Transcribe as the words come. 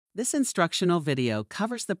This instructional video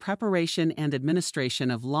covers the preparation and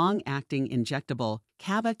administration of long-acting injectable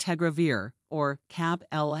cabotegravir, or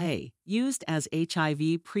CAB-LA, used as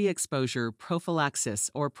HIV pre-exposure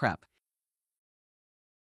prophylaxis or PrEP.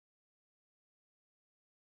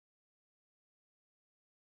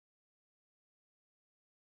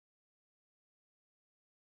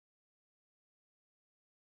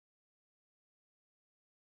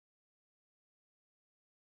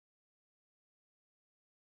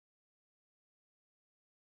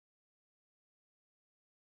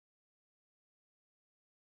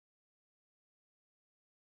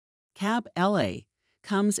 CAB-LA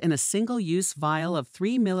comes in a single-use vial of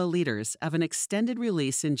 3 milliliters of an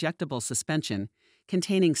extended-release injectable suspension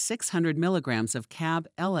containing 600 milligrams of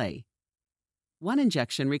CAB-LA. One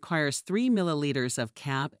injection requires 3 milliliters of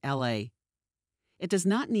CAB-LA. It does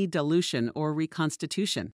not need dilution or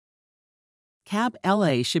reconstitution.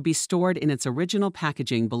 CAB-LA should be stored in its original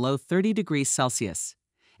packaging below 30 degrees Celsius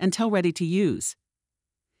until ready to use.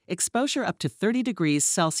 Exposure up to 30 degrees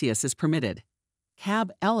Celsius is permitted.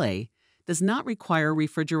 CAB-LA does not require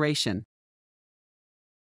refrigeration.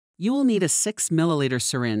 You will need a 6 milliliter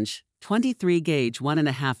syringe, 23 gauge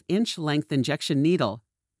 1.5 inch length injection needle,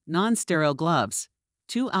 non-sterile gloves,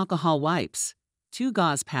 2 alcohol wipes, 2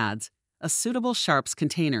 gauze pads, a suitable sharps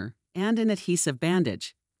container, and an adhesive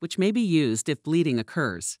bandage, which may be used if bleeding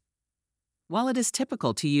occurs. While it is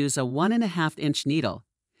typical to use a 1.5 inch needle,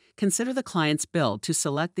 consider the client's build to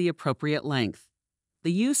select the appropriate length.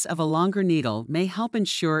 The use of a longer needle may help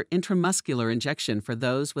ensure intramuscular injection for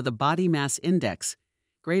those with a body mass index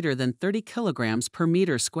greater than 30 kilograms per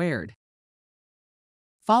meter squared.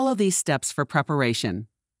 Follow these steps for preparation.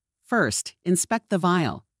 First, inspect the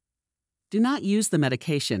vial. Do not use the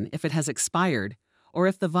medication if it has expired or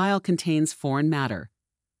if the vial contains foreign matter.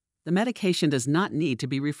 The medication does not need to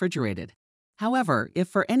be refrigerated. However, if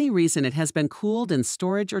for any reason it has been cooled in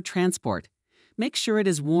storage or transport, make sure it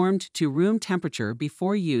is warmed to room temperature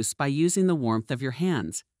before use by using the warmth of your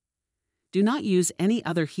hands. Do not use any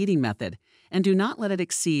other heating method and do not let it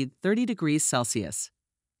exceed 30 degrees Celsius.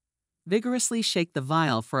 Vigorously shake the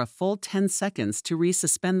vial for a full 10 seconds to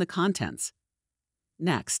resuspend the contents.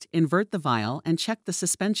 Next, invert the vial and check the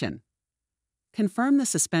suspension. Confirm the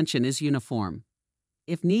suspension is uniform.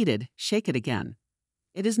 If needed, shake it again.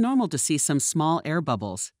 It is normal to see some small air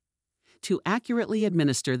bubbles. To accurately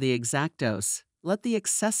administer the exact dose, let the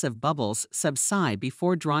excessive bubbles subside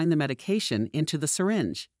before drawing the medication into the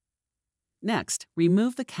syringe. Next,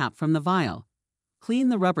 remove the cap from the vial. Clean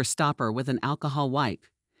the rubber stopper with an alcohol wipe,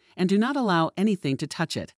 and do not allow anything to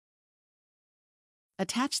touch it.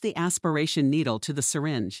 Attach the aspiration needle to the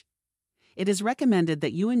syringe. It is recommended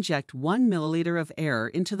that you inject 1 milliliter of air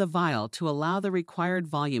into the vial to allow the required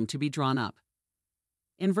volume to be drawn up.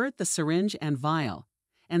 Invert the syringe and vial,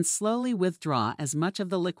 and slowly withdraw as much of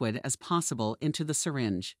the liquid as possible into the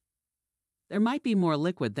syringe. There might be more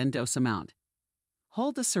liquid than dose amount.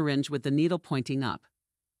 Hold the syringe with the needle pointing up.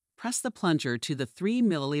 Press the plunger to the 3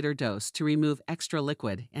 milliliter dose to remove extra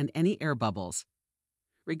liquid and any air bubbles.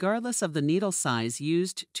 Regardless of the needle size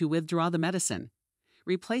used to withdraw the medicine,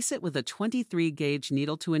 replace it with a 23 gauge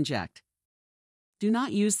needle to inject. Do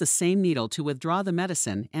not use the same needle to withdraw the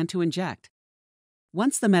medicine and to inject.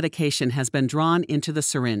 Once the medication has been drawn into the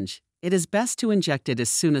syringe, it is best to inject it as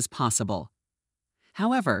soon as possible.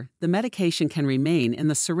 However, the medication can remain in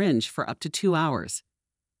the syringe for up to 2 hours.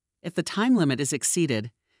 If the time limit is exceeded,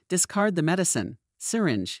 discard the medicine,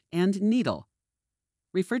 syringe, and needle.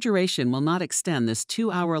 Refrigeration will not extend this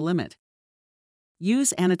 2-hour limit.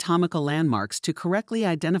 Use anatomical landmarks to correctly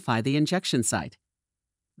identify the injection site.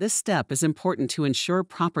 This step is important to ensure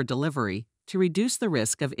proper delivery, to reduce the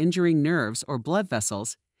risk of injuring nerves or blood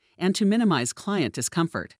vessels, and to minimize client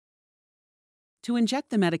discomfort. To inject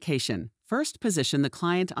the medication, first position the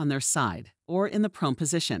client on their side or in the prone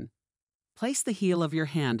position. Place the heel of your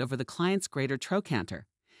hand over the client's greater trochanter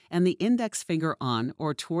and the index finger on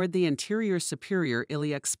or toward the anterior superior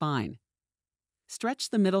iliac spine. Stretch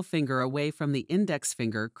the middle finger away from the index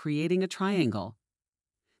finger, creating a triangle.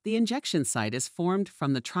 The injection site is formed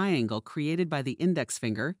from the triangle created by the index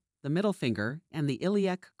finger, the middle finger, and the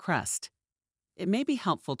iliac crest. It may be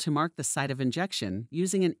helpful to mark the site of injection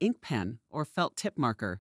using an ink pen or felt tip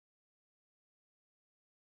marker.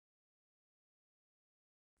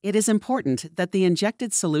 It is important that the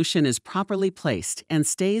injected solution is properly placed and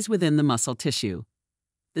stays within the muscle tissue.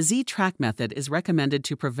 The Z-track method is recommended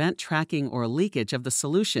to prevent tracking or leakage of the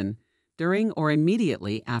solution during or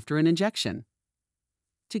immediately after an injection.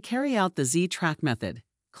 To carry out the Z-track method,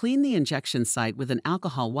 clean the injection site with an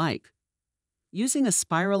alcohol wipe. Using a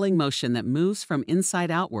spiraling motion that moves from inside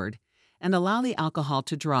outward, and allow the alcohol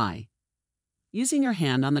to dry. Using your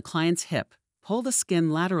hand on the client's hip, pull the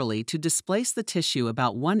skin laterally to displace the tissue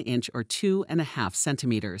about 1 inch or 2.5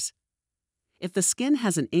 centimeters. If the skin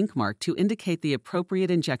has an ink mark to indicate the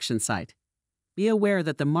appropriate injection site, be aware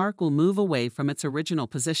that the mark will move away from its original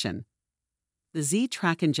position. The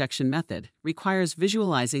Z-track injection method requires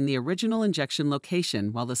visualizing the original injection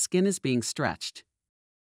location while the skin is being stretched.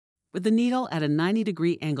 With the needle at a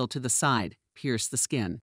 90-degree angle to the side, pierce the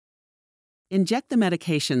skin. Inject the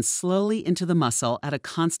medication slowly into the muscle at a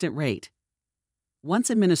constant rate.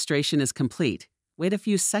 Once administration is complete, wait a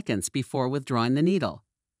few seconds before withdrawing the needle.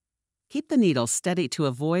 Keep the needle steady to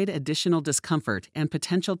avoid additional discomfort and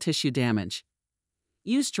potential tissue damage.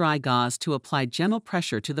 Use dry gauze to apply gentle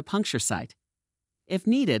pressure to the puncture site. If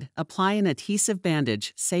needed, apply an adhesive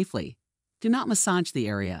bandage safely. Do not massage the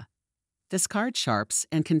area. Discard sharps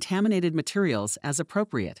and contaminated materials as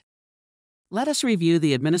appropriate. Let us review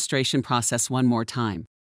the administration process one more time.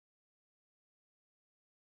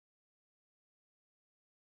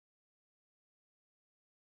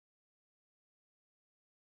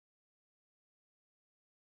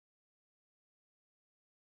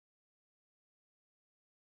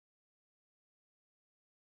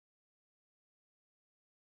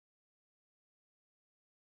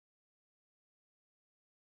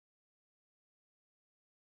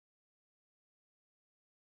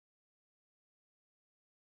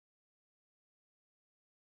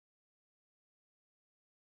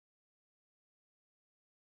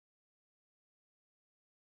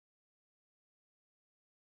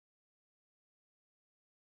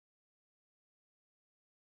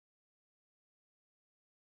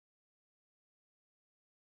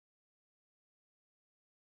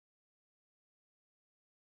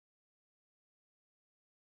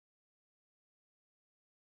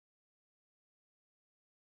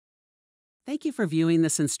 Thank you for viewing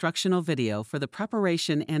this instructional video for the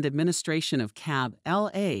preparation and administration of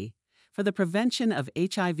CAB-LA for the prevention of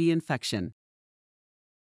HIV infection.